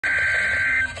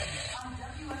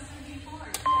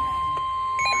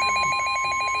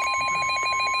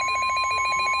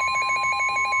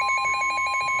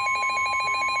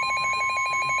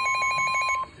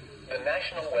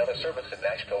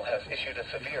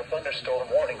severe thunderstorm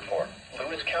warning for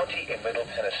Lewis County in Middle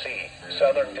Tennessee,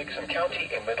 Southern Dixon County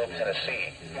in Middle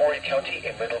Tennessee, Maury County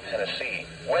in Middle Tennessee,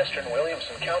 Western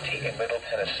Williamson County in Middle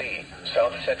Tennessee,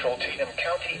 South Central Tatum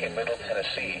County in Middle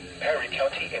Tennessee, Perry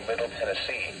County in Middle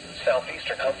Tennessee,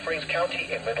 Southeastern Humphreys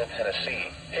County in Middle Tennessee,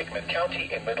 Hickman County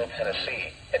in Middle Tennessee,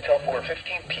 until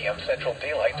 4:15 p.m. Central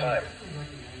Daylight Time.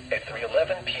 At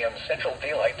 3:11 p.m. Central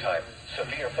Daylight Time,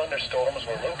 severe thunderstorms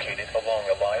were located along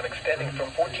a line extending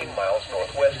from 14 miles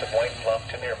northwest of White Bluff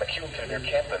to near McCune to near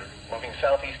Camden, moving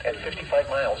southeast at 55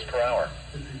 miles per hour.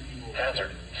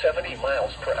 Hazard, 70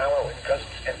 miles per hour with gusts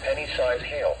and penny-size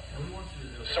hail.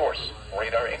 Source,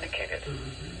 radar indicated.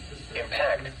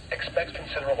 Impact, expect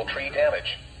considerable tree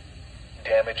damage.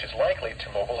 Damage is likely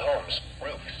to mobile homes,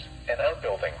 roofs, and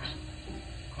outbuildings.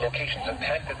 Locations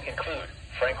impacted include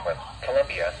Franklin,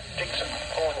 Columbia, Dixon,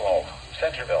 Cornwall,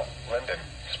 Centerville, Linden,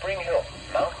 Spring Hill,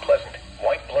 Mount Pleasant,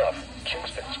 White Bluff,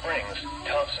 Kingston Springs,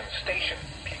 Thompson Station,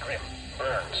 Pegram,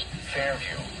 Burns,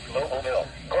 Fairview, Lobelville,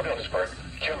 Gordonsburg,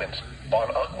 Cummins, Bon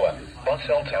Aqua,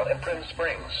 Busselltown, and Prim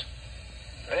Springs.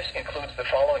 This includes the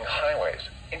following highways: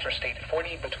 Interstate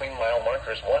 40 between mile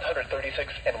markers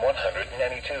 136 and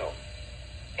 192.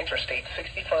 Interstate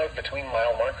 65 between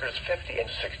mile markers 50 and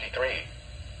 63.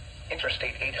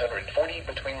 Interstate 840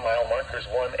 between mile markers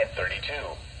 1 and 32.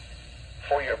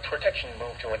 For your protection,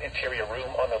 move to an interior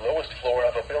room on the lowest floor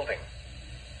of a building.